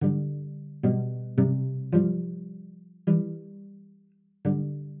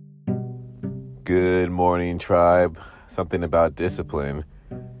Good morning, tribe. Something about discipline.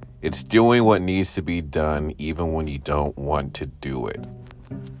 It's doing what needs to be done even when you don't want to do it.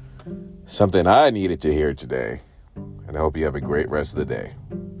 Something I needed to hear today. And I hope you have a great rest of the day.